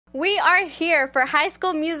We are here for High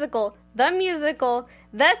School Musical,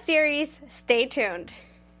 the series. Stay tuned.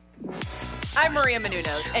 I'm Maria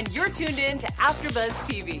Menounos, and you're tuned in to AfterBuzz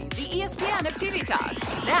TV, the ESPN of TV talk.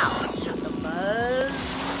 Now, the buzz.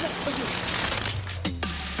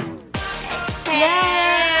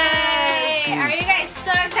 Hey! Are you guys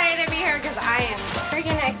so excited to be here? Because I am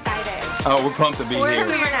freaking excited. Oh, we're pumped to be We're here.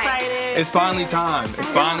 super excited. It's finally time.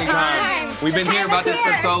 It's finally time. We've been hearing about this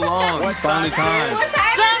for so long. It's finally time. What time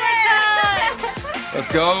is it? Let's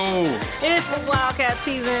go. It's Wildcat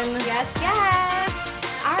season. Yes.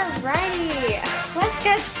 Alrighty. Let's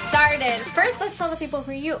get started. First, let's tell the people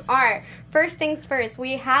who you are. First things first,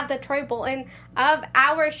 we have the Troy Bolton of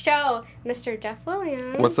our show, Mr. Jeff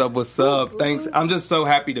Williams. What's up? What's up? Thanks. I'm just so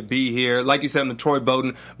happy to be here. Like you said, I'm the Troy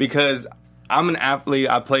Bolton because I'm an athlete.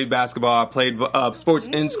 I played basketball. I played sports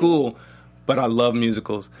in school. But I love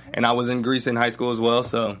musicals. And I was in Greece in high school as well,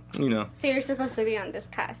 so, you know. So you're supposed to be on this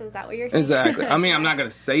cast. Is that what you're saying? Exactly. I mean, I'm not going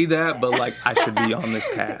to say that, but, like, I should be on this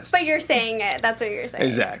cast. But you're saying it. That's what you're saying.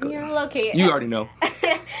 Exactly. You're low-key. You already know.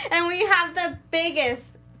 And we have the biggest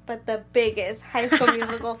High School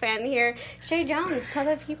Musical fan here. Shay Jones, tell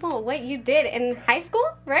the people what you did in high school,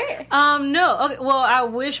 right? No. Okay. Well, I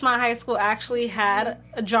wish my high school actually had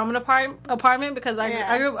a drama apartment because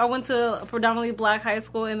I went to a predominantly black high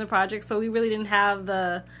school in the project, so we really didn't have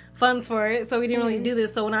the funds for it, so we didn't really do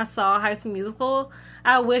this. So when I saw High School Musical,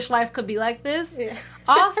 I wish life could be like this. Yeah.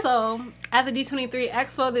 Also, at the D23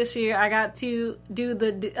 Expo this year, I got to do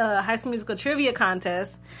the High School Musical trivia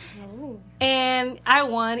contest. And I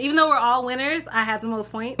won. Even though we're all winners, I had the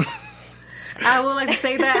most points. I would like to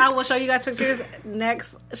say that. I will show you guys pictures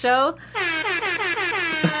next show.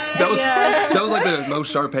 That was like the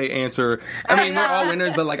most Sharpay answer. I mean, we're all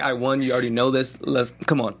winners, but like I won. You already know this.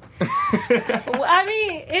 Come on. I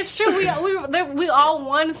mean, it's true. We all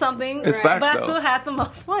won something, it's facts, but I though. still had the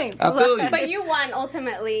most points. I feel you. But you won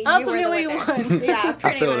ultimately. Ultimately, you you won. Yeah,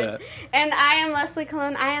 pretty I feel much. that. And I am Leslie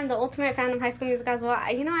Cologne. I am the ultimate fan of High School Musical as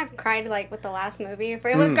well. You know, I've cried like with the last movie. It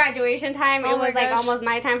was graduation time. Oh it was like almost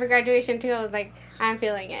my time for graduation too. I was like, I'm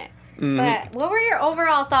feeling it. But what were your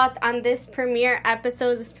overall thoughts on this premiere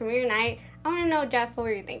episode, this premiere night? I want to know, Jeff, what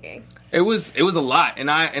were you thinking? It was a lot, and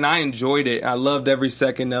I enjoyed it. I loved every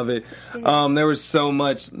second of it. There was so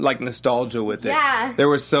much like nostalgia with it. Yeah. There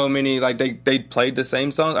were so many like they played the same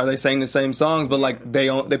songs, or they sang the same songs, but like they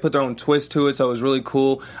put their own twist to it, so it was really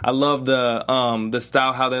cool. I love the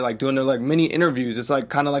style how they're like doing their like mini interviews. It's like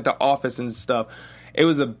kind of like The Office and stuff. It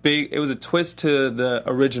was a twist to the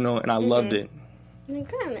original, and I loved it.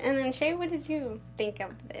 Good. And then Shay, what did you think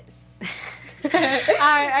of this?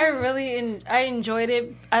 I enjoyed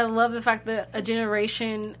it. I love the fact that a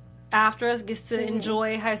generation after us gets to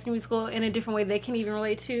enjoy High School Musical in a different way they can even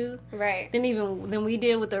relate to, right? Than we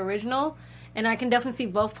did with the original. And I can definitely see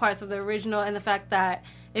both parts of the original and the fact that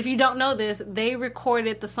if you don't know this, they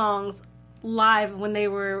recorded the songs live when they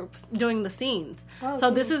were doing the scenes. Oh, so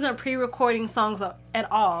this isn't pre-recording songs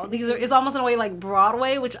at all. It's almost in a way like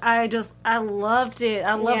Broadway, which I loved it.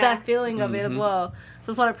 I love that feeling of it as well. So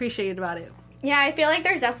that's what I appreciated about it. Yeah, I feel like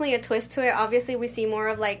there's definitely a twist to it. Obviously, we see more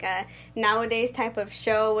of like a nowadays type of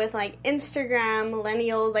show with like Instagram,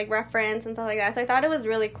 millennials, like reference and stuff like that. So I thought it was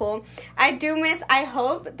really cool. I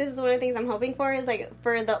hope, this is one of the things I'm hoping for, is like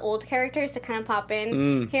for the old characters to kind of pop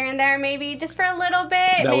in here and there, maybe just for a little bit.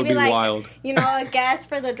 That maybe would be like, wild. You know, a guest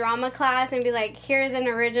for the drama class and be like, here's an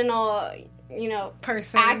original,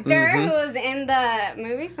 person, actor who was in the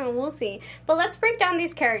movie, so we'll see. But let's break down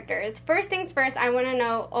these characters. First things first, I want to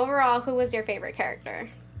know overall who was your favorite character.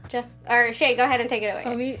 Jeff or Shay, go ahead and take it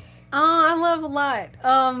away. I love a lot.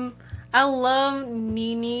 I love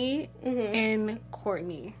Nene and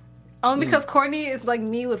Courtney. Only because Courtney is like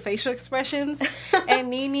me with facial expressions, and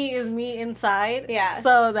Nene is me inside. Yeah.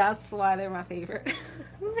 So that's why they're my favorite.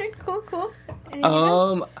 Okay, cool.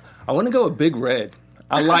 I want to go with Big Red.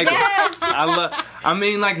 I like it. I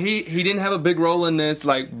mean, like he didn't have a big role in this,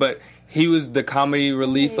 like, but he was the comedy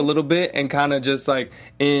relief a little bit, and kind of just like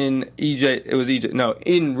in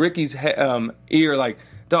Ricky's ear, like,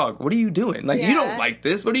 dog, what are you doing? Like, you don't like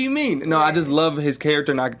this. What do you mean? No, I just love his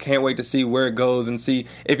character, and I can't wait to see where it goes and see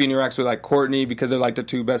if he interacts with like Courtney, because they're like the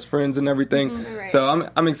two best friends and everything. Right. So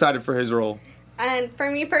I'm excited for his role. And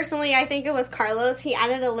for me personally, I think it was Carlos. He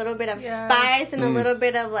added a little bit of spice and a little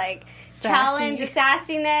bit of like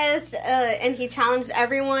sassiness, and he challenged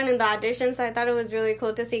everyone in the audition, so I thought it was really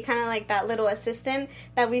cool to see kind of like that little assistant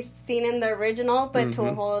that we've seen in the original, but to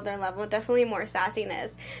a whole other level. Definitely more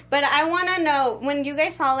sassiness. But I want to know, when you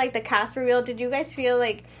guys saw like the cast reveal, did you guys feel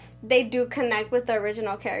like they do connect with the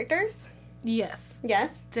original characters? Yes,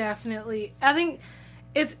 definitely. I think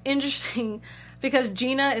it's interesting because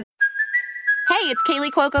Gina is Hey, it's Kaylee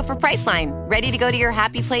Cuoco for Priceline. Ready to go to your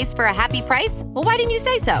happy place for a happy price? Well, why didn't you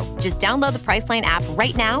say so? Just download the Priceline app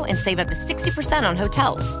right now and save up to 60% on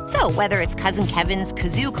hotels. So whether it's Cousin Kevin's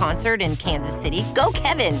Kazoo Concert in Kansas City, go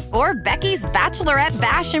Kevin, or Becky's Bachelorette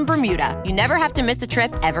Bash in Bermuda, you never have to miss a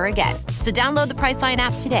trip ever again. So download the Priceline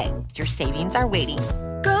app today. Your savings are waiting.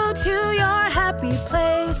 Go to your happy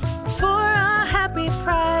place for a happy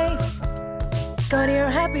price. Go to your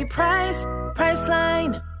happy price,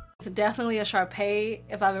 Priceline. It's definitely a Sharpay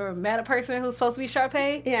if I've ever met a person who's supposed to be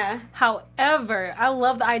Sharpay. Yeah. However, I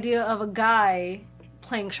love the idea of a guy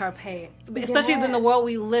playing Sharpay, especially in the world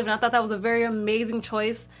we live in. I thought that was a very amazing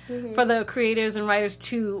choice for the creators and writers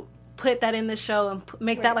to put that in the show and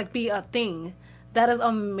make that like be a thing. That is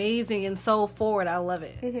amazing and so forward. I love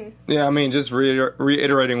it. Yeah, I mean, just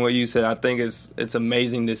reiterating what you said, I think it's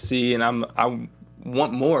amazing to see, and I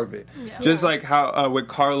want more of it. Yeah. Just like how with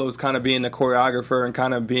Carlos kind of being the choreographer and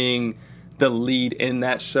kind of being the lead in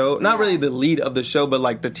that show. Not really the lead of the show, but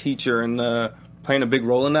like the teacher and playing a big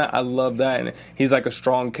role in that. I love that. And he's like a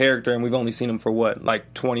strong character, and we've only seen him for what,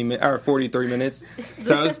 like 20 minutes or 43 minutes.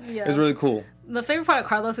 So it's really cool. The favorite part of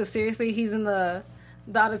Carlos is seriously he's in the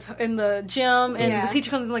gym and the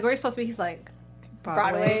teacher comes in like, where are you supposed to be? He's like,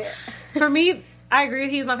 Broadway. For me, I agree.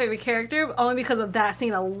 He's my favorite character only because of that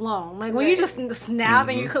scene alone. Like when you just snap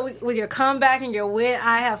and you with your comeback and your wit,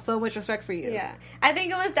 I have so much respect for you. Yeah, I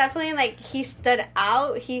think it was definitely like he stood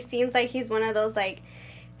out. He seems like he's one of those like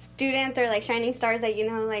students or like shining stars that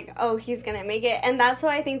you know like, oh, he's gonna make it. And that's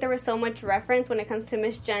why I think there was so much reference when it comes to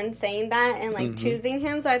Miss Jen saying that and like choosing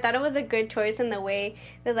him. So I thought it was a good choice in the way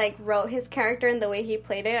they like wrote his character and the way he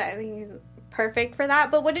played it. I think he's perfect for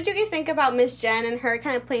that. But what did you guys think about Miss Jen and her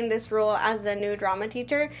kind of playing this role as the new drama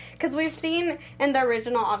teacher? Because we've seen in the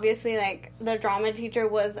original, obviously, like the drama teacher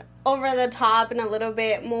was over the top and a little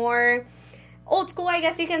bit more old school, I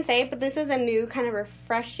guess you can say. But this is a new kind of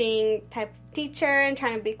refreshing type of teacher and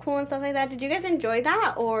trying to be cool and stuff like that. Did you guys enjoy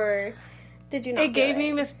that, or did you not? It gave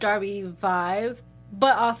me Miss Darby vibes,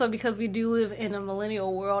 but also because we do live in a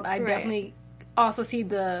millennial world, I definitely also see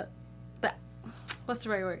the what's the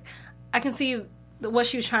right word? I can see what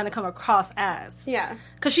she was trying to come across as. Yeah.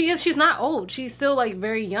 Because she's not old. She's still, like,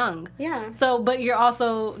 very young. Yeah. So, but you're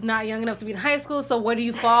also not young enough to be in high school, so where do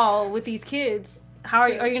you fall with these kids? How are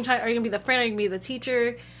you going to be the friend? Are you going to be the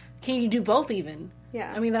teacher? Can you do both even?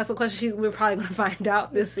 Yeah. I mean, that's the question we're probably going to find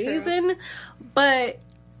out this season. But,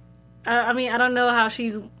 I mean, I don't know how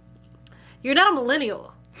you're not a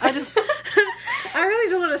millennial. I really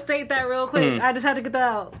just want to state that real quick. I just had to get that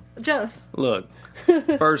out. Jeff. Look.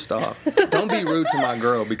 First off, don't be rude to my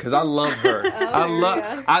girl because I love her.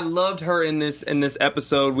 I loved her in this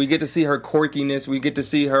episode. We get to see her quirkiness. We get to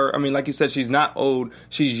see her. I mean, like you said, she's not old.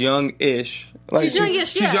 She's young-ish. Like,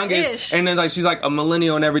 she's young-ish, and then like she's like a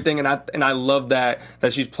millennial and everything. And I love that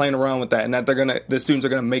she's playing around with that, and that the students are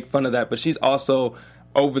gonna make fun of that. But she's also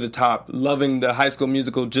over the top, loving the High School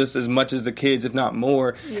Musical just as much as the kids, if not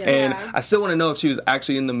more. Yeah. And I still want to know if she was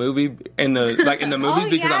actually in the movie, in the movies,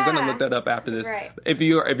 because I'm gonna look that up after this. Right. If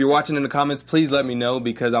you're watching in the comments, please let me know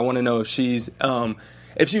because I want to know if she's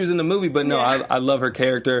if she was in the movie. But no, I love her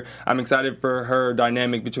character. I'm excited for her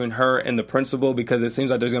dynamic between her and the principal because it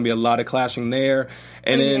seems like there's gonna be a lot of clashing there.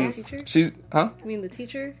 And then she's You mean the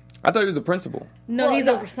teacher? I thought he was a principal. No, he's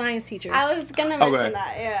a science teacher. I was going to mention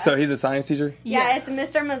that, yeah. So he's a science teacher? Yeah, it's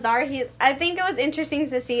Mr. Mazar. I think it was interesting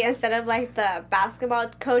to see instead of, like, the basketball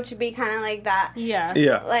coach be kind of like that.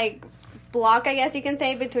 Yeah. Like, block, I guess you can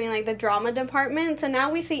say, between, like, the drama department. So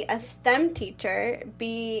now we see a STEM teacher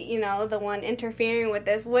be, you know, the one interfering with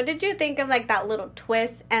this. What did you think of, like, that little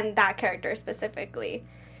twist and that character specifically?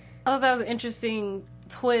 Oh, that was an interesting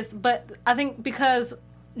twist. But I think because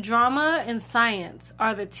drama and science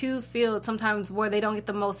are the two fields sometimes where they don't get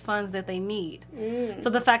the most funds that they need. So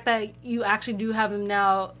the fact that you actually do have them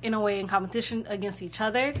now in a way in competition against each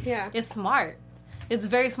other is smart. It's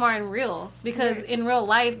very smart and real because in real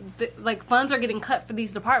life, like funds are getting cut for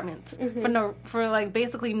these departments for like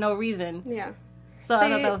basically no reason. Yeah. So I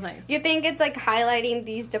thought that was nice. You think it's like highlighting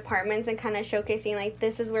these departments and kind of showcasing like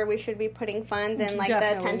this is where we should be putting funds and like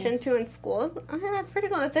the attention to in schools? Okay, that's pretty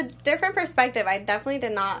cool. That's a different perspective. I definitely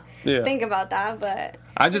did not think about that, but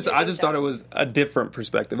I just thought it was a different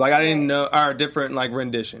perspective. Like I didn't know, or a different like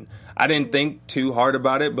rendition. I didn't think too hard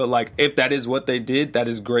about it, but like if that is what they did, that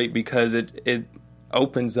is great because it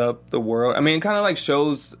opens up the world. I mean, it kind of like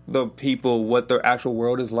shows the people what their actual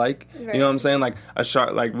world is like. Right. You know what I'm saying?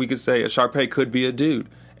 Like we could say a Sharpay could be a dude,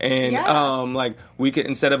 and like we could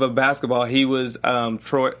instead of a basketball, he was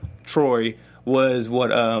Troy was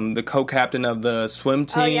the co-captain of the swim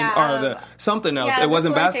team or something else. Yeah, it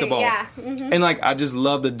wasn't basketball. Team, yeah. Mm-hmm. And I just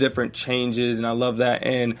love the different changes, and I love that.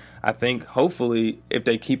 And I think hopefully if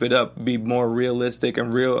they keep it up, be more realistic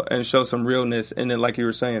and real and show some realness in it, like you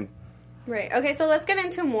were saying. Right. Okay, so let's get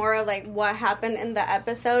into more of what happened in the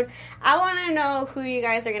episode. I want to know who you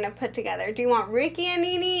guys are going to put together. Do you want Ricky and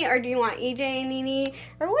Nene, or do you want EJ and Nene?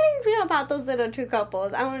 Or what do you feel about those little two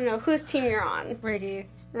couples? I want to know whose team you're on. Ricky.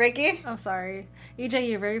 I'm sorry. EJ,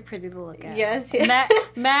 you're very pretty to look at. Yes.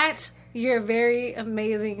 Matt, you're a very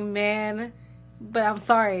amazing man. But I'm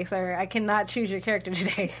sorry, sir. I cannot choose your character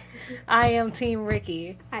today. I am Team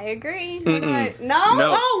Ricky. I agree. No.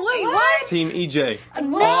 Oh, wait, what? Team EJ.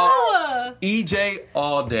 No. EJ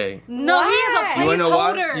all day. No, he is a placeholder. You want to know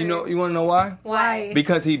why? You want to know why? Why?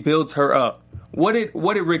 Because he builds her up. What did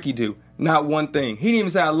Ricky do? Not one thing. He didn't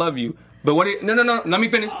even say I love you. But what did no. Let me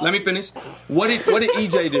finish. What did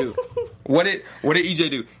EJ do? What did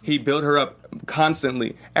EJ do? He built her up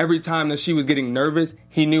constantly. Every time that she was getting nervous,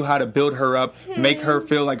 he knew how to build her up, make her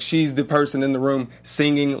feel like she's the person in the room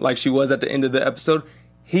singing like she was at the end of the episode.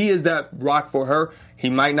 He is that rock for her.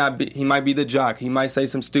 He might be the jock. He might say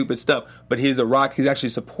some stupid stuff, but he's a rock. He's actually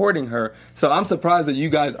supporting her. So I'm surprised that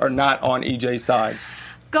you guys are not on EJ's side.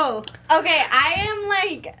 Go. Okay, I am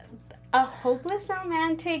a hopeless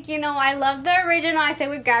romantic. I love the original. I say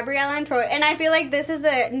with Gabriella and Troy, and I feel like this is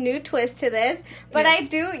a new twist to this. But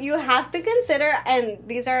yes. You have to consider, and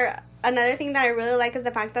these are another thing that I really like is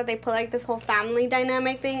the fact that they put this whole family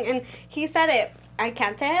dynamic thing. And he said it. I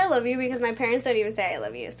can't say I love you because my parents don't even say I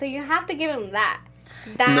love you. So you have to give him that.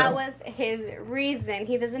 That was his reason.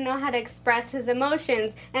 He doesn't know how to express his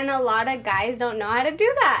emotions, and a lot of guys don't know how to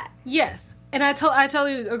do that. Yes, and I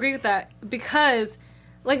totally agree with that because.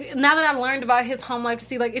 Now that I learned about his home life, to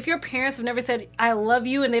see, if your parents have never said, I love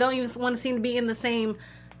you, and they don't even want to seem to be in the same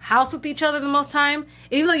house with each other the most time,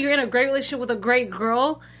 even though you're in a great relationship with a great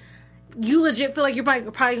girl, you legit feel like you're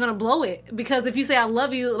probably going to blow it. Because if you say, I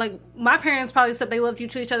love you, my parents probably said they loved you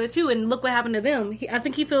to each other too, and look what happened to them. I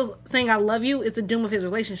think he feels saying, I love you is the doom of his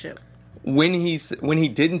relationship. When he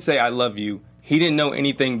didn't say, I love you, he didn't know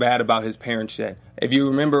anything bad about his parents yet. If you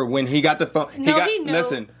remember when he got the phone, he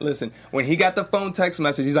knew. Listen. When he got the phone text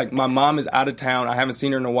message, he's like, my mom is out of town. I haven't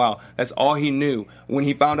seen her in a while. That's all he knew. When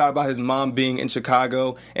he found out about his mom being in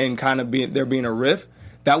Chicago and there being a rift,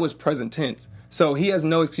 that was present tense. So he has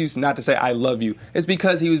no excuse not to say, I love you. It's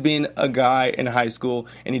because he was being a guy in high school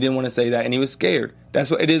and he didn't want to say that and he was scared.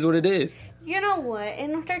 That's what it is. You know what?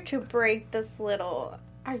 In order to break this little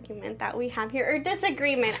argument that we have here, or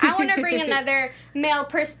disagreement, I want to bring another male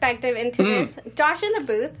perspective into this. Josh in the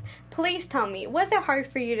booth, please tell me, was it hard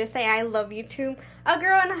for you to say I love you to a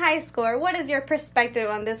girl in high school, or what is your perspective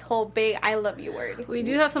on this whole big I love you word? We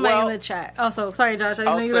do have somebody in the chat. Also, sorry Josh, I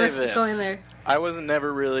didn't know you were going to go in there. I was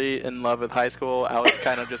never really in love with high school. I was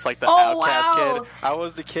kind of just the outcast kid. I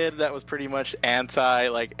was the kid that was pretty much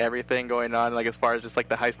anti everything going on, as far as just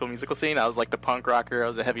the High School Musical scene. I was the punk rocker. I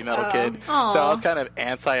was a heavy metal kid. So I was kind of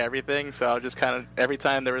anti everything. So I was just kind of, every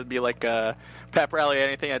time there would be a pep rally or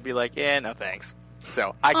anything, I'd be like, yeah, no thanks.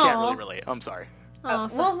 So I can't really relate. I'm sorry.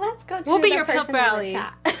 Well, let's go to we'll be your pep rally.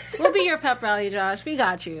 We'll be your pep rally, Josh. We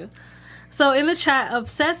got you. So in the chat,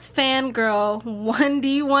 Obsessed Fangirl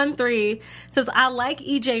 1D13 says, I like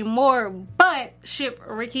EJ more, but ship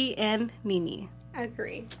Ricky and Nene.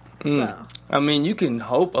 Agree. So I mean, you can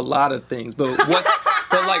hope a lot of things, but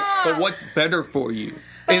what's better for you?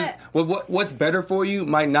 What's better for you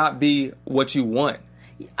might not be what you want.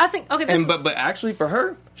 I think but actually for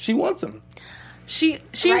her, she wants him. She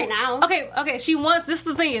right now. Okay. She wants. This is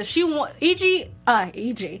the thing is she wants EJ.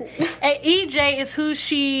 EJ is who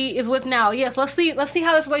she is with now. Yes. Let's see how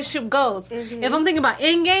this relationship goes. Mm-hmm. If I'm thinking about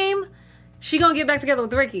in game, she gonna get back together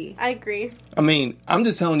with Ricky. I agree. I mean, I'm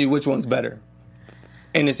just telling you which one's better,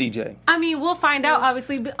 and it's EJ. I mean, we'll find out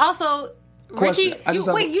obviously, but also Question. Ricky. I'm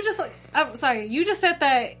sorry. You just said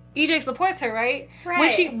that EJ supports her, right? Right. When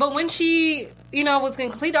she was in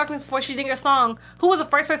complete darkness before she did her song, who was the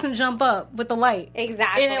first person to jump up with the light?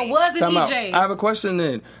 Exactly. And it wasn't EJ. I have a question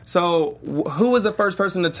then. So, who was the first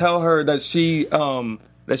person to tell her that she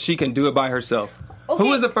can do it by herself? Okay. Who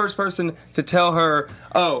was the first person to tell her,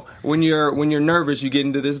 oh, when you're nervous, you get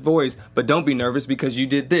into this voice, but don't be nervous because you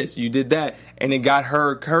did this, you did that, and it got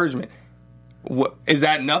her encouragement. What, is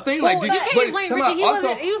that nothing? You can't blame Ricky. He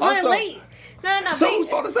was running late. No. So whose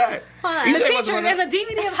fault is that? Hold on. The teacher and the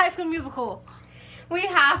DVD of High School Musical. We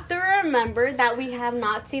have to remember that we have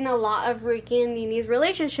not seen a lot of Ricky and Nene's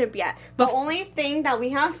relationship yet. The only thing that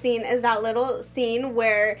we have seen is that little scene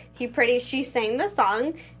where she sang the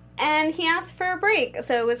song, and he asked for a break.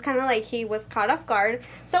 So it was kind of like he was caught off guard.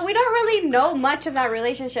 So we don't really know much of that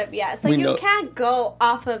relationship yet. So you can't go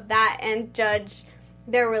off of that and judge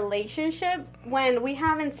their relationship when we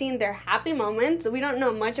haven't seen their happy moments. We don't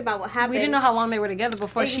know much about what happened. We didn't know how long they were together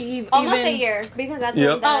before she almost a year, because that's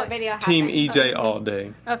when the video happened. Team EJ all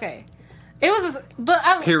day. Okay. It was,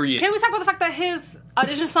 period. Can we talk about the fact that his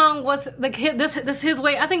audition song was like this his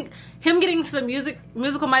way? I think him getting to the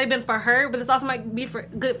musical might have been for her, but this also might be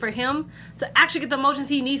good for him to actually get the emotions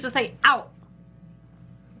he needs to say out.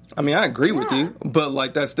 I mean, I agree with you, but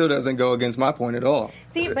like that still doesn't go against my point at all.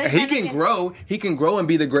 See, but he can grow. He can grow and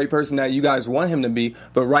be the great person that you guys want him to be.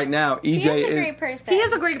 But right now, EJ is a great person. He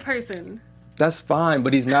is a great person. That's fine,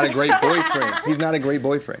 but he's not a great boyfriend. He's not a great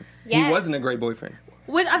boyfriend. Yes. He wasn't a great boyfriend.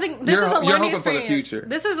 I think this is a learning experience. For the future.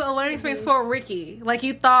 This is a learning experience for Ricky. Like,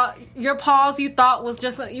 you thought your pause, was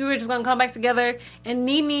just you were just gonna come back together, and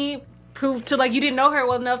Nene proved to you didn't know her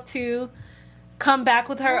well enough to come back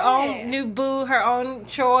with her own new boo, her own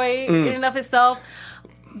Troy in and of itself.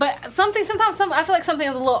 But sometimes I feel like something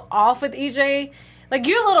is a little off with EJ. Like,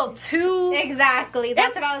 you're a little too... Exactly.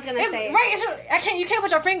 That's what I was going to say. Right. You can't put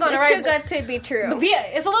your finger on it, right? It's too good to be true. But yeah,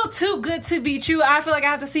 it's a little too good to be true. I feel like I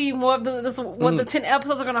have to see more of what the 10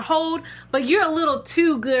 episodes are going to hold. But you're a little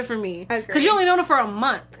too good for me. Because you only known her for a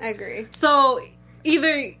month. I agree. So,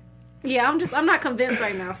 either... Yeah, I'm not convinced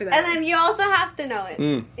right now for that. And then you also have to know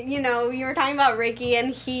it. You know, you were talking about Ricky,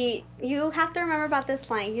 and you have to remember about this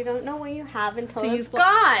line. You don't know what you have until it's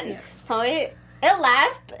gone. Yes. So it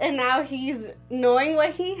left, and now he's knowing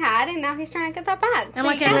what he had, and now he's trying to get that back. And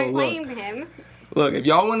so you can't blame him. Look, if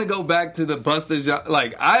y'all want to go back to the Busters, I ain't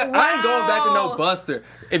going back to no Buster.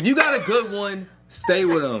 If you got a good one, stay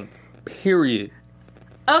with him. Period.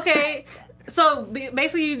 Okay, so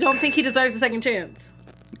basically you don't think he deserves a second chance?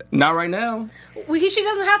 Not right now. Well, she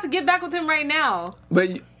doesn't have to get back with him right now.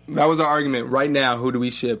 But that was our argument. Right now, who do we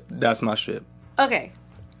ship? That's my ship. Okay.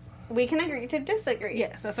 We can agree to disagree.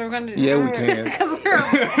 Yes, that's what we're going to do. Yeah, we can. Because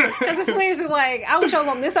it's seriously like, I wish I was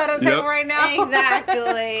on this side of the table right now.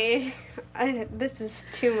 Exactly. This is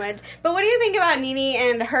too much. But what do you think about Nene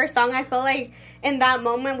and her song? I feel like in that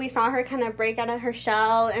moment we saw her kind of break out of her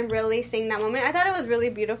shell and really sing that moment. I thought it was really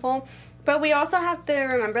beautiful. But we also have to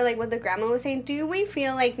remember, like what the grandma was saying, do we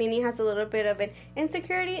feel like Nene has a little bit of an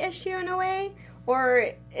insecurity issue in a way?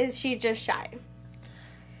 Or is she just shy?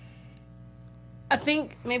 I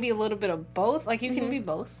think maybe a little bit of both. Like, you can be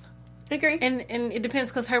both. Agree. And it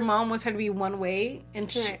depends, because her mom wants her to be one way,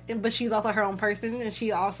 but she's also her own person, and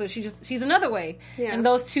she's another way. Yeah. And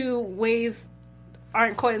those two ways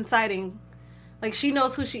aren't coinciding. Like, she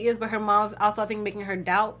knows who she is, but her mom's also, I think, making her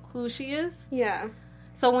doubt who she is. Yeah.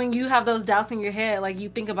 So when you have those doubts in your head, like, you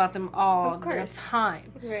think about them all the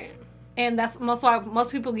time. Right. And that's why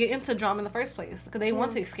most people get into drama in the first place, because they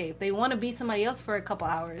want to escape. They want to be somebody else for a couple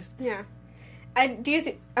hours. Yeah. Jeff,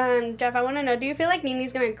 I want to know, do you feel like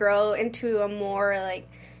Nene's going to grow into a more, like,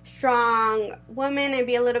 strong woman and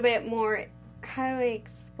be a little bit more, how do I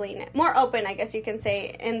explain it? More open, I guess you can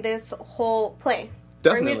say, in this whole play?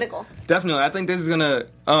 Definitely. Or musical. Definitely. I think this is going to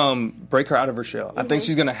break her out of her shell. I think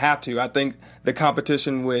she's going to have to. I think the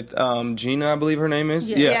competition with Gina, I believe her name is.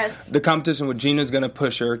 Yes. Yeah. Yes. The competition with Gina is going to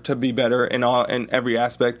push her to be better in every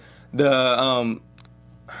aspect.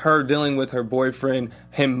 Her dealing with her boyfriend,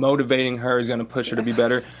 him motivating her is going to push her to be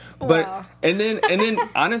better. But wow. and then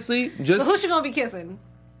honestly, just who's she going to be kissing?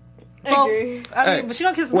 Agree. But she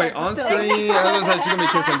don't kiss. Wait, on screen, I was like, she's gonna be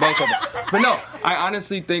kissing both of them. But no, I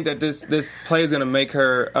honestly think that this play is gonna make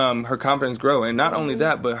her her confidence grow, and not only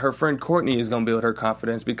that, but her friend Courtney is gonna build her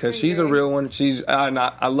confidence because she's a real one.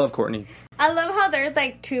 I love Courtney. I love how there's,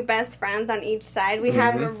 like, two best friends on each side. We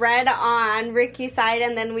have Red on Ricky's side,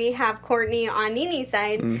 and then we have Courtney on Nene's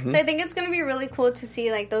side. So I think it's going to be really cool to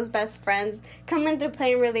see, like, those best friends come into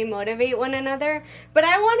play and really motivate one another. But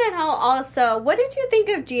I want to know also, what did you think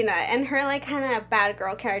of Gina and her, like, kind of bad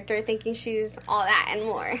girl character, thinking she's all that and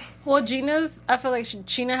more? Well, I feel like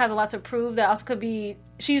Gina has a lot to prove. That also could be,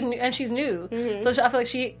 she's new. So I feel like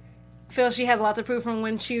she feels she has a lot to prove from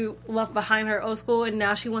when she left behind her old school, and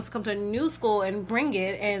now she wants to come to a new school and bring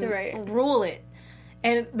it and rule it.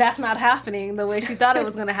 And that's not happening the way she thought it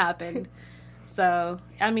was going to happen. So,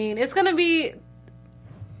 I mean, it's going to be...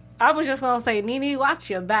 I was just going to say, Nene, watch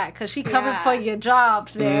your back, because she coming for your job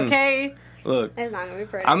today, okay? Look, it's not gonna be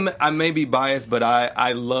pretty. I may be biased, but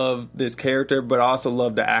I love this character, but I also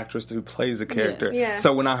love the actress who plays the character. Yes. Yeah.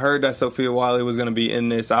 So when I heard that Sophia Wiley was going to be in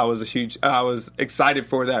this, I was excited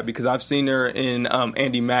for that because I've seen her in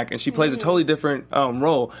Andy Mack, and she plays a totally different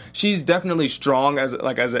role. She's definitely strong as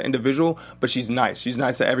an individual, but she's nice. She's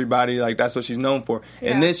nice to everybody. Like that's what she's known for.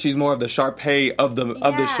 In this, she's more of the Sharpay of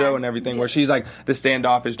the show and everything, where she's like the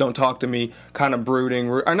standoffish, don't talk to me, kind of brooding,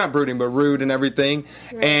 or not brooding, but rude and everything.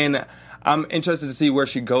 Right. And I'm interested to see where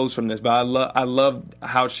she goes from this, but I love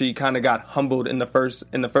how she kind of got humbled in the first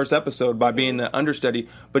episode by being the understudy.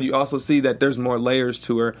 But you also see that there's more layers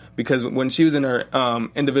to her, because when she was in her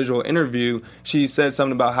individual interview, she said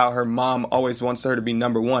something about how her mom always wants her to be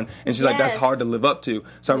number one, and she's like, that's hard to live up to.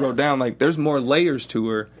 So I wrote down like there's more layers to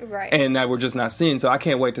her, and that we're just not seeing. So I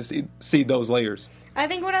can't wait to see those layers. I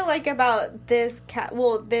think what I like about this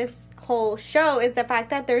whole show is the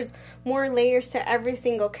fact that there's more layers to every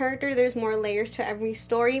single character. There's more layers to every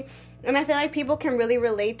story. And I feel like people can really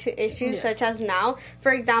relate to issues such as now.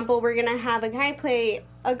 For example, we're going to have a guy play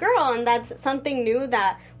a girl, and that's something new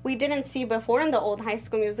that we didn't see before in the old High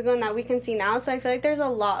School Musical and that we can see now. So I feel like there's a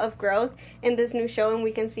lot of growth in this new show, and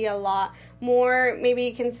we can see a lot more, maybe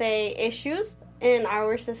you can say, issues in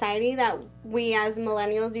our society that we as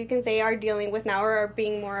millennials, you can say, are dealing with now or are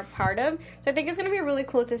being more a part of. So I think it's going to be really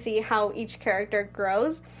cool to see how each character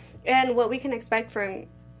grows and what we can expect from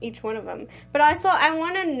each one of them. But also, I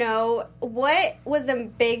want to know, what was the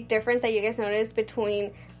big difference that you guys noticed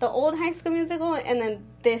between the old High School Musical and then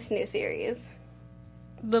this new series?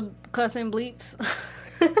 The cussing bleeps.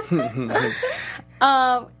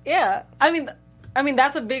 Yeah. I mean,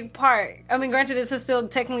 that's a big part. I mean, granted, this is still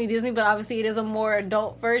technically Disney, but obviously it is a more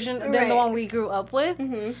adult version than the one we grew up with.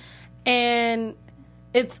 Mm-hmm. And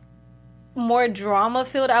it's more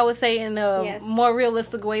drama-filled, I would say, in a more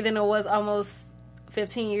realistic way than it was almost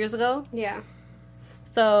 15 years ago. Yeah.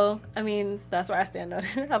 So, I mean, that's where I stand on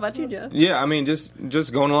it. How about you, Jeff? Yeah, I mean, just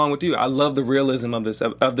going along with you, I love the realism of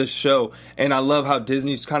this show, and I love how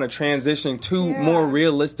Disney's kind of transitioning to more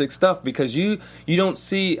realistic stuff, because you don't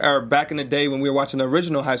see, or back in the day when we were watching the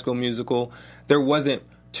original High School Musical, there wasn't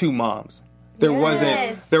two moms. There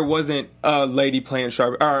wasn't a lady playing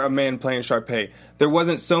or a man playing Sharpay. There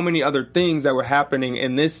wasn't so many other things that were happening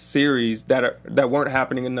in this series that weren't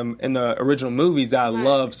happening in the original movies that I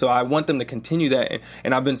love. So I want them to continue that,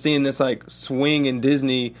 and I've been seeing this like swing in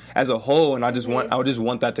Disney as a whole, and I just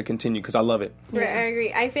want that to continue because I love it. Right, I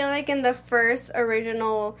agree. I feel like in the first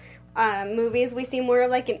original movies, we see more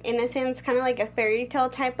of like an innocence, kind of like a fairy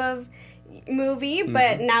tale type of movie,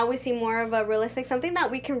 but now we see more of a realistic, something that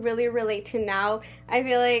we can really relate to now. I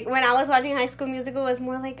feel like when I was watching High School Musical, it was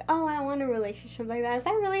more like, oh, I want a relationship like that. Is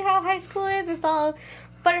that really how high school is? It's all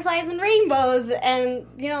butterflies and rainbows and,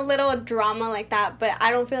 little drama like that, but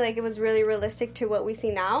I don't feel like it was really realistic to what we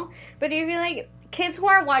see now. But do you feel like kids who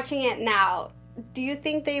are watching it now, do you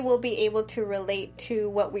think they will be able to relate to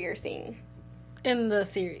what we are seeing in the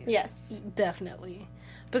series? Yes, definitely,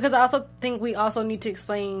 because I also think we also need to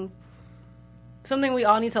explain something we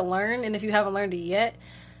all need to learn, and if you haven't learned it yet,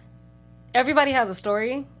 everybody has a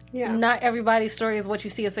story. Yeah. Not everybody's story is what you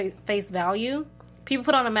see as face value. People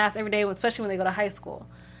put on a mask every day, especially when they go to high school.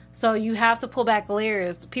 So you have to pull back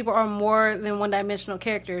layers. People are more than one-dimensional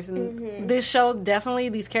characters. And this show, definitely,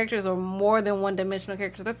 these characters are more than one-dimensional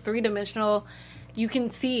characters. They're three-dimensional. You can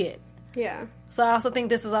see it. Yeah. So I also think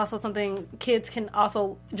this is also something kids can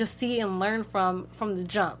also just see and learn from the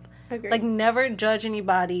jump. Agreed. Like, never judge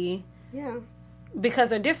anybody. Yeah. Because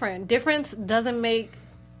they're different. Difference doesn't make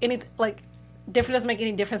any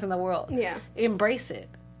difference in the world. Yeah. Embrace it.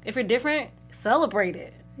 If you're different, celebrate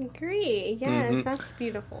it. Agree. Yes, that's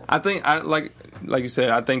beautiful. I think, like you said,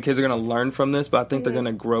 I think kids are going to learn from this, but I think they're going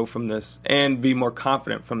to grow from this and be more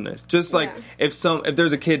confident from this. Just like if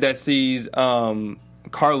there's a kid that sees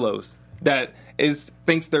Carlos that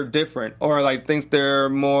thinks they're different, or like thinks they're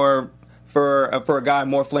more for a guy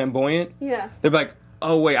more flamboyant. Yeah. They're like,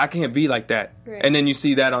 oh, wait, I can't be like that. Right. And then you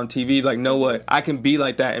see that on TV, like, know what? I can be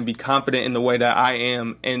like that and be confident in the way that I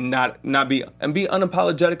am and not be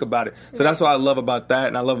unapologetic about it. So that's what I love about that,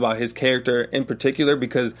 and I love about his character in particular,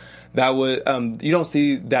 because that would you don't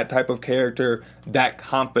see that type of character that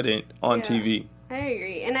confident on TV. I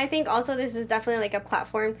agree. And I think also this is definitely like a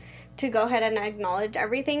platform to go ahead and acknowledge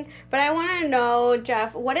everything. But I want to know,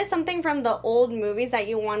 Jeff, what is something from the old movies that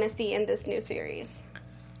you want to see in this new series?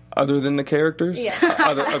 Other than the characters? Yeah.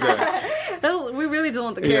 Okay. We really just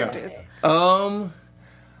want the characters. Yeah.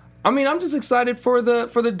 I mean, I'm just excited for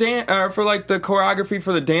the dance, for like the choreography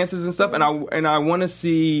for the dances and stuff, and I want to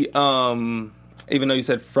see even though you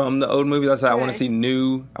said from the old movies, I said I want to see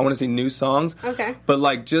new songs. Okay. But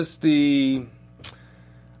like just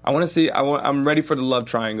I'm ready for the love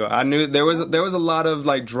triangle. I knew there was a lot of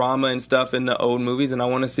like drama and stuff in the old movies, and I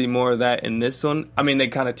want to see more of that in this one. I mean, they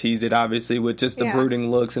kind of teased it obviously with just the brooding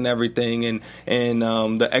looks and everything, and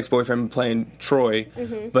the ex-boyfriend playing Troy.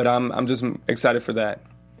 But I'm just excited for that.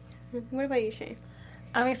 What about you, Shay?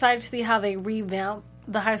 I'm excited to see how they revamp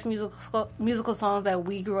the High School musical songs that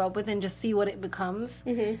we grew up with and just see what it becomes.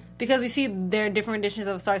 Because we see their different editions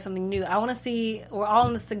of Start Something New. I want to see, we're all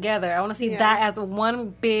in this together. I want to see that as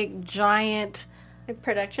one big, giant... Like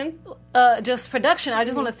production? Just production. I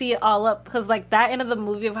just want to see it all up. Because like that end of the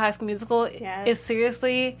movie of High School Musical is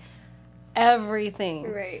seriously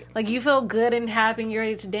everything. Right. Like you feel good and happy and you're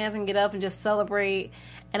ready to dance and get up and just celebrate.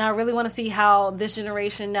 And I really want to see how this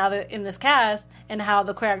generation, now that in this cast, and how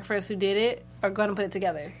the choreographers who did it are going to put it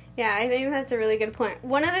together. Yeah, I think that's a really good point.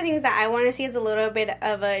 One of the things that I want to see is a little bit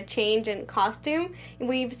of a change in costume.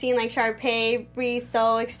 We've seen like Sharpay be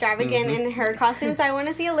so extravagant in her costume, so I want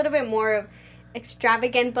to see a little bit more of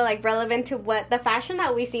extravagant but like relevant to what the fashion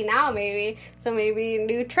that we see now, maybe. So maybe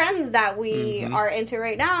new trends that we are into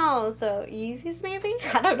right now. So Yeezys maybe?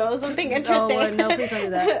 I don't know, something interesting. Oh, no, please don't do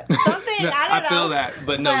that. Something, No, I don't know. I feel that,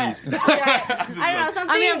 but no Yeezys. I don't know, something.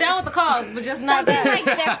 I mean, I'm down with the cause, but just not something that.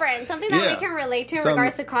 like different, something that we can relate to in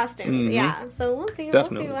regards to costumes. Yeah, so we'll see.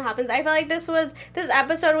 Definitely. We'll see what happens. I feel like this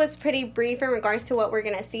episode was pretty brief in regards to what we're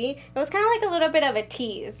gonna see. It was kind of like a little bit of a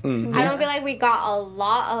tease. I don't feel like we got a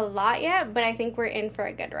lot yet, but I think we're in for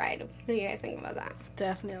a good ride. What do you guys think about that?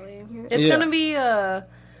 Definitely, it's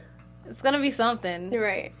gonna be something. You're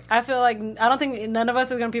right. I feel like I don't think none of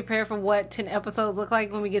us are gonna be prepared for what 10 episodes look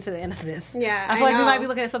like when we get to the end of this. Yeah, I feel like we might be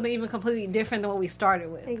looking at something even completely different than what we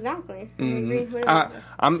started with. Exactly. I agree. What about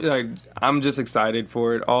I'm just excited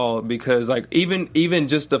for it all because like even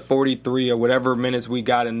just the 43 or whatever minutes we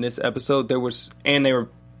got in this episode, they were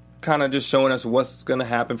kind of just showing us what's going to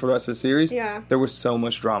happen for the rest of the series. Yeah. There was so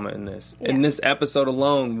much drama in this. Yeah. In this episode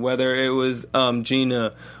alone, whether it was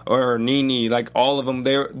Gina or Nene, like all of them,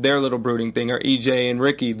 their little brooding thing, or EJ and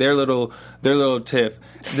Ricky, their little tiff.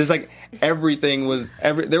 There's like everything was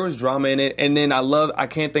there was drama in it. And then I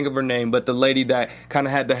can't think of her name, but the lady that kind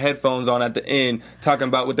of had the headphones on at the end talking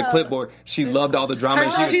about with the clipboard, she loved all the drama.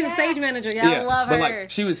 She's a stage manager. Yeah, I love her. But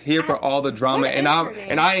like she was here for all the drama, and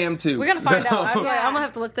I am too. We're gonna find out. I'm gonna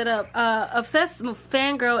have to look that up. Obsessed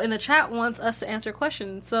fangirl in the chat wants us to answer a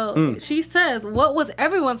question. So she says, "What was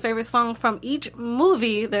everyone's favorite song from each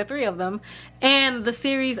movie? There are 3 of them, and the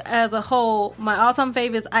series as a whole. My all-time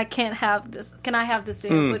favorite is I Can't Have This. Can I Have This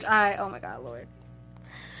Dance? Which oh my God, Lord.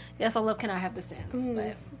 Yes, I love Can I Have This Dance.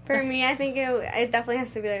 But for me, I think it definitely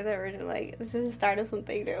has to be like the original, like, this is the start of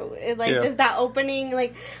something new. It, like, just that opening,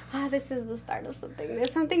 like, this is the start of something.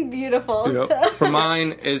 It's something beautiful. Yep. For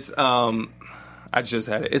mine, is, I just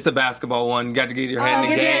had it. It's the basketball one. Got to get your head in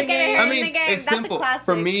the game. I mean, it's That's simple. A classic.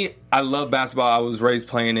 For me, I love basketball. I was raised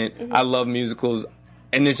playing it. I love musicals.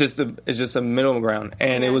 And it's just a middle ground.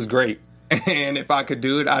 And it was great. And if I could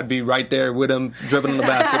do it, I'd be right there with them, dribbling the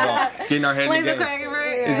basketball, getting our head in the game.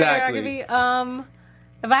 Exactly. If I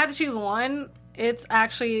had to choose one, it's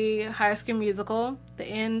actually High School Musical, the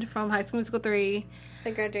end from High School Musical 3.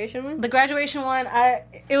 The graduation one? The graduation one,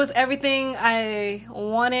 it was everything I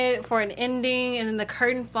wanted for an ending, and then the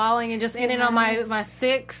curtain falling and just ending on my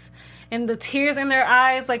 6. And the tears in their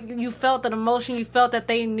eyes, like, you felt that emotion. You felt that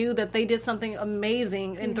they knew that they did something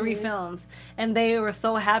amazing in 3 films. And they were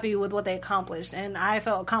so happy with what they accomplished. And I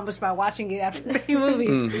felt accomplished by watching it after 3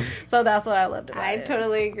 movies. So that's what I loved about it. I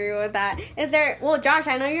totally agree with that. Josh,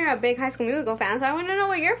 I know you're a big High School Musical fan, so I want to know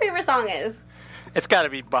what your favorite song is. It's got to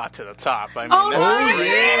be Bop to the Top. I mean,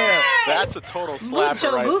 that's a total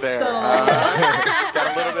slapper right there. Got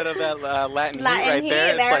a little bit of that Latin heat right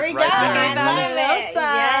there. There we go. Right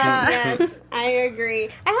Yes, I agree.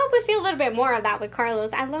 I hope we see a little bit more of that with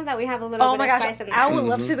Carlos. I love that we have a little bit of spice in that. I would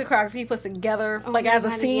love to see the choreography put together as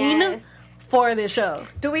a scene for this show.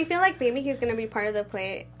 Do we feel like maybe he's going to be part of the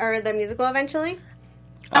play or the musical eventually?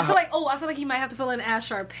 I feel like he might have to fill in as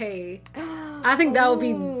Sharpay. I think that would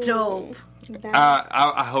be dope.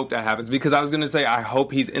 I hope that happens because I was going to say I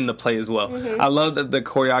hope he's in the play as well. I love the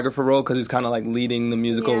choreographer role because he's kind of like leading the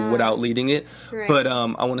musical without leading it. Right. But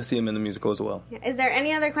I want to see him in the musical as well. Is there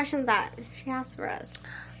any other questions that she has for us?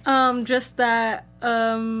 Just that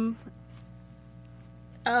maybe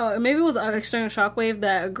it was External Shockwave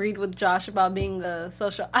that agreed with Josh about being the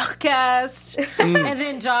social outcast. And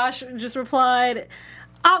then Josh just replied,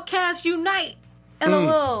 "Outcast unite."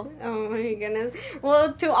 LOL. Oh my goodness.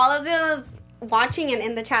 Well, to all of those watching and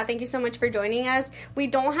in the chat, thank you so much for joining us. We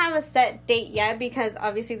don't have a set date yet because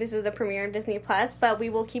obviously this is the premiere of Disney Plus, but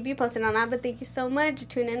we will keep you posted on that. But thank you so much.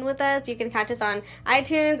 Tune in with us. You can catch us on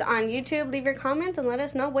iTunes, on YouTube. Leave your comments and let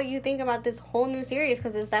us know what you think about this whole new series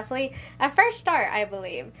because it's definitely a fresh start, I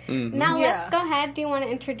believe. Mm-hmm. Now let's go ahead. Do you want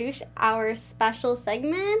to introduce our special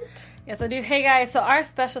segment? Yes, I do. Hey guys, so our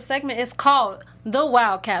special segment is called The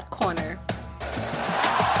Wildcat Corner.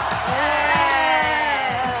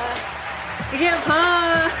 Yeah,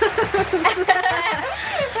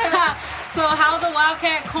 So how the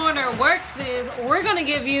Wildcat Corner works is we're going to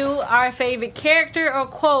give you our favorite character or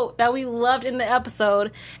quote that we loved in the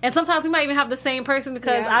episode. And sometimes we might even have the same person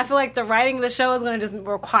because I feel like the writing of the show is going to just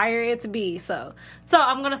require it to be. So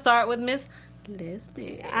I'm going to start with Miss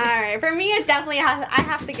Lisbeth. All right. For me, it definitely I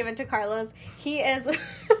have to give it to Carlos. He is...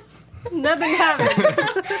 Nothing happens.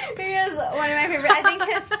 He is one of my favorites. I think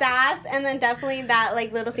his sass, and then definitely that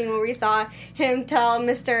like little scene where we saw him tell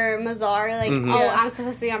Mr. Mazar, like, I'm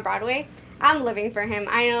supposed to be on Broadway. I'm living for him.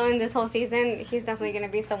 I know in this whole season, he's definitely going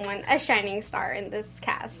to be a shining star in this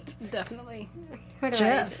cast. Definitely.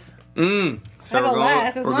 Jeff. So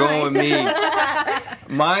we're going with me.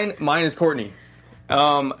 Mine is Courtney.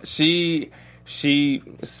 She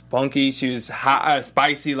spunky. She was hot,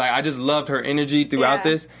 spicy. Like I just loved her energy throughout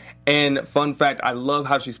this. And fun fact, I love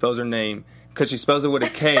how she spells her name because she spells it with a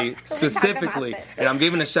K specifically. And I'm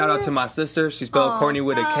giving a shout out to my sister. She spelled Courtney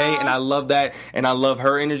with a K, and I love that. And I love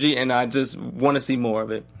her energy, and I just want to see more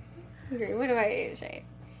of it. Agree. What about you, Shay?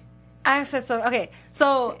 I said so. Okay,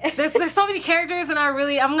 so there's so many characters, and I'm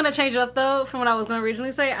gonna change it up though from what I was gonna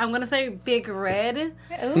originally say. I'm gonna say Big Red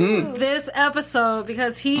this episode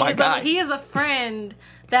because he is a friend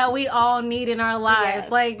that we all need in our lives.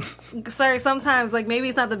 Yes. Like, sorry, sometimes like maybe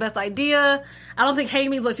it's not the best idea. I don't think hey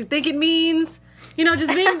means what you think it means. You know, just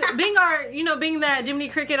being that Jiminy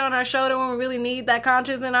Cricket on our shoulder when we really need that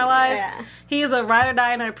conscience in our lives. Yeah. He is a ride or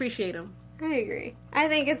die, and I appreciate him. I agree. I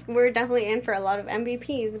think we're definitely in for a lot of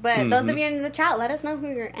MVPs. But those of you in the chat, let us know who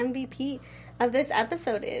your MVP of this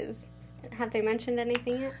episode is. Have they mentioned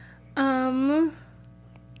anything yet?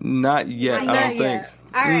 Not yet. I don't think.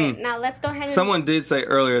 All right, now let's go ahead and... Someone did say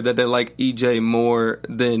earlier that they like EJ more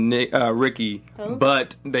than Ricky,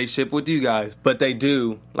 but they ship with you guys. But they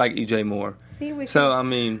do like EJ more. We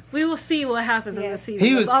will see what happens in the season.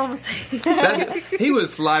 He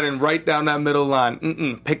was sliding right down that middle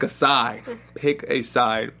line. Pick a side. Pick a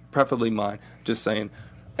side. Preferably mine. Just saying.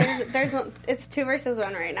 There's it's 2 versus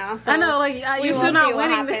 1 right now. So I know, like you're still not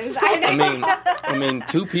winning this. I mean,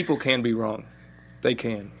 2 people can be wrong. They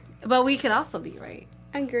can. But we can also be right.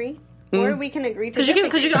 Agree. Or we can agree to disagree.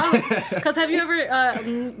 Because have you ever?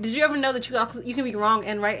 Did you ever know that you can be wrong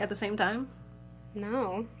and right at the same time?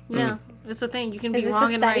 No. Yeah, it's a thing. You can be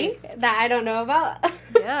wrong and right. That I don't know about.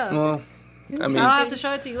 Yeah. Well, I mean, I'll have to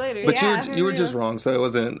show it to you later. But you were just wrong, so it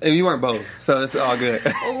wasn't. You weren't both, so it's all good.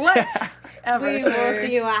 What? We will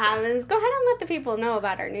see what happens. Go ahead and let the people know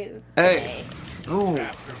about our news today. Ooh.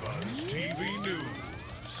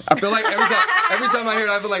 I feel like every time I hear it,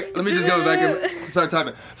 I feel like, let me just go back and start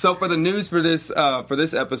typing. So for the news for this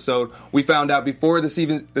episode, we found out before the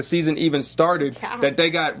season even started that they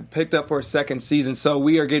got picked up for a second season. So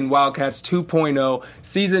we are getting Wildcats 2.0,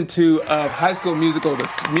 season 2 of High School Musical, the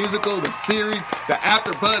series, the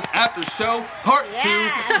AfterBuzz After Show, part 2.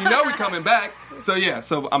 You know we're coming back.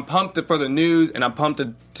 So I'm pumped for the news, and I'm pumped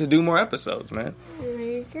to do more episodes, man.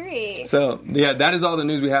 I agree. So, that is all the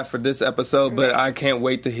news we have for this episode, but I can't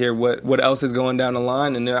wait to hear what else is going down the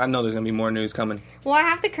line, and I know there's going to be more news coming. Well, I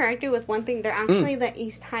have to correct you with one thing. They're actually the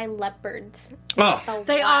East High Leopards. Oh.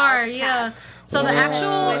 They are, yeah. So the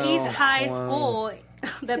actual East High school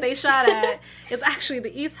that they shot at is actually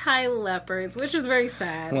the East High Leopards, which is very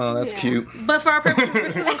sad. Well, that's cute. But for our purposes, we're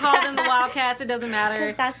still going to call them the Wildcats. It doesn't matter.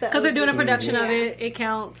 Because they're doing a production of it. It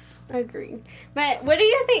counts. Agreed. But what do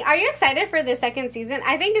you think? Are you excited for the second season?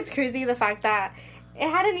 I think it's crazy the fact that it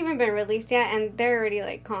hadn't even been released yet, and they're already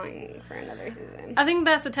like calling for another season. I think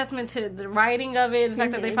that's a testament to the writing of it, the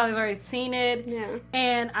fact that they've probably already seen it. Yeah.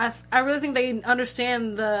 And I really think they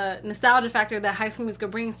understand the nostalgia factor that High School Musical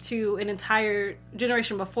brings to an entire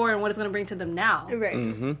generation before and what it's going to bring to them now.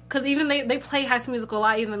 Right. Because even they play High School Musical a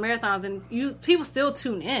lot, even the marathons, and people still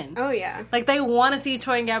tune in. Oh, yeah. Like, they want to see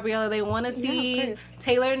Troy and Gabriella, they want to see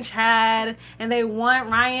Taylor and Chad, and they want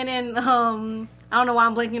Ryan and, I don't know why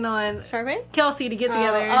I'm blanking on Sharpay? Kelsey to get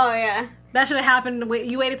together. Oh, yeah. That should have happened.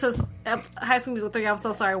 You waited till High School Musical 3. I'm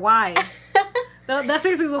so sorry. Why? That's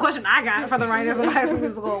seriously the question I got from the writers of High School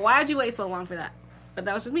Musical. Why did you wait so long for that? But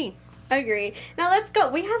that was just me. Agree. Now let's go.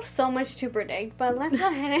 We have so much to predict, but let's go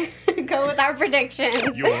ahead and go with our predictions.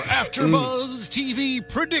 Your AfterBuzz TV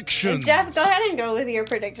predictions. Jeff, go ahead and go with your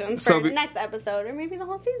predictions for the next episode or maybe the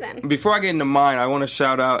whole season. Before I get into mine, I want to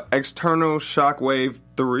shout out External Shockwave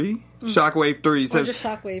 3. Shockwave 3 says, or just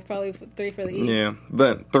Shockwave, probably 3 for the E. Yeah,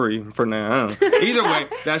 but 3 for now. I don't know. Either way,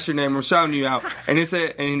 that's your name. I'm shouting you out. And it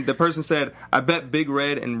said, and the person said, I bet Big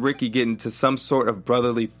Red and Ricky get into some sort of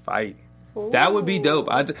brotherly fight. Ooh. That would be dope.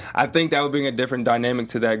 I think that would bring a different dynamic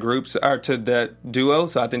to that group, or to that duo.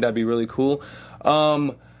 So I think that'd be really cool.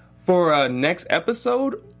 For next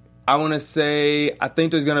episode, I want to say I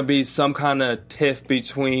think there's gonna be some kind of tiff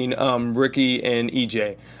between Ricky and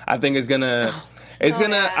EJ. I think it's gonna.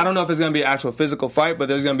 I don't know if it's going to be an actual physical fight, but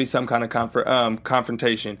there's going to be some kind of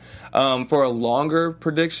confrontation. For a longer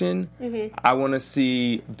prediction, I want to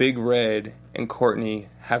see Big Red and Courtney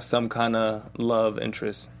have some kind of love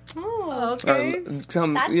interest. Oh, okay.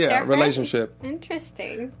 Relationship.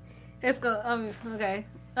 Interesting. It's okay.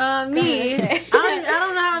 Me, I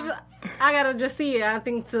don't know how. I gotta just see it. I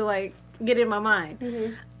think to like get it in my mind.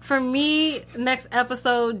 Mm-hmm. For me, next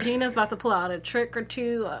episode, Gina's about to pull out a trick or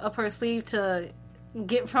two up her sleeve to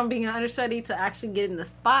get from being an understudy to actually get in the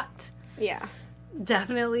spot. Yeah.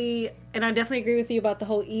 Definitely. And I definitely agree with you about the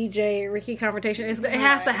whole EJ Ricky confrontation. It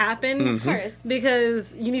has to happen. Of course.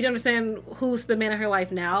 Because you need to understand who's the man in her life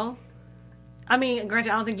now. I mean,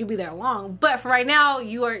 granted, I don't think you'll be there long, but for right now,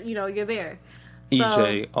 you're there. So,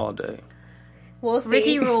 EJ all day. We'll see.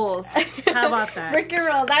 Ricky rules. How about that? Ricky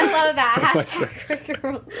rules. I love that. Hashtag Ricky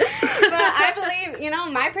rules. But I believe,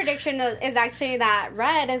 my prediction is actually that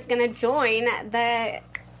Red is going to join the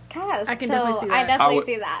cast. I can definitely see that. I definitely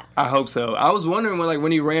see that. I hope so. I was wondering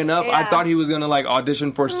when he ran up, I thought he was going to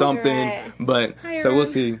audition for something, but so we'll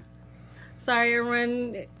see. Sorry,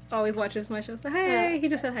 everyone always watches my show. So hey, he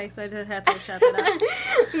just said hey, so I just had to shout that out.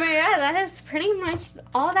 But yeah, that is pretty much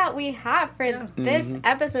all that we have for this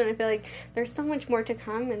episode. I feel like there's so much more to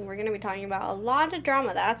come, and we're going to be talking about a lot of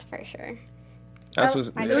drama. That's for sure. We're on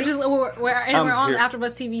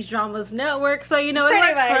AfterBuzz TV's Dramas Network, so it works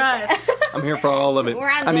for us. I'm here for all of it. We're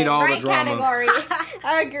on all the drama. Category.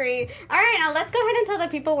 Agree. All right, now let's go ahead and tell the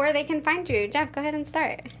people where they can find you. Jeff, go ahead and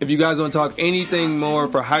start. If you guys want to talk anything more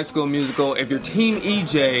for High School Musical, if you're Team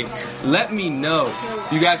EJ, let me know.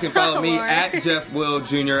 You guys can follow me at Jeff Will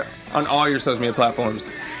Jr. on all your social media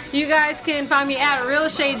platforms. You guys can find me at Real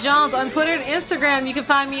Shay Jones on Twitter and Instagram. You can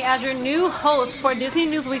find me as your new host for Disney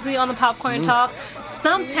News Weekly on the Popcorn Talk.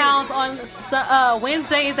 Stumptowns on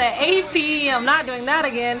Wednesdays at 8 p.m. Not doing that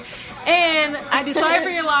again. And I do Sorry for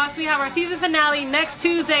Your Loss. We have our season finale next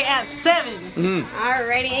Tuesday at 7.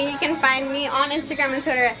 Alrighty, and you can find me on Instagram and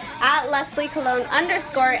Twitter at Leslie Colon _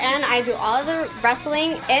 and I do all of the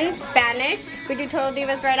wrestling in Spanish. We do Total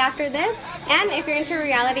Divas right after this. And if you're into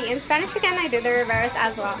reality in Spanish again, I do the reverse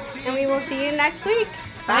as well. And we will see you next week.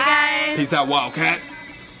 Bye guys. Peace out, Wildcats.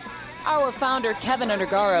 Our founder, Kevin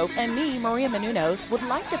Undergaro, and me, Maria Menounos, would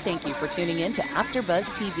like to thank you for tuning in to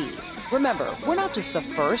AfterBuzz TV. Remember, we're not just the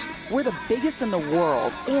first, we're the biggest in the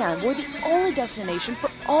world, and we're the only destination for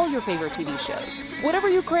all your favorite TV shows. Whatever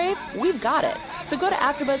you crave, we've got it. So go to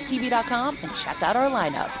AfterBuzzTV.com and check out our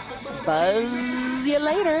lineup. Buzz you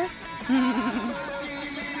later.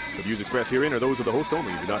 The views expressed herein are those of the hosts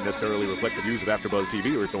only and do not necessarily reflect the views of AfterBuzz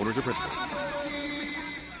TV or its owners or principals.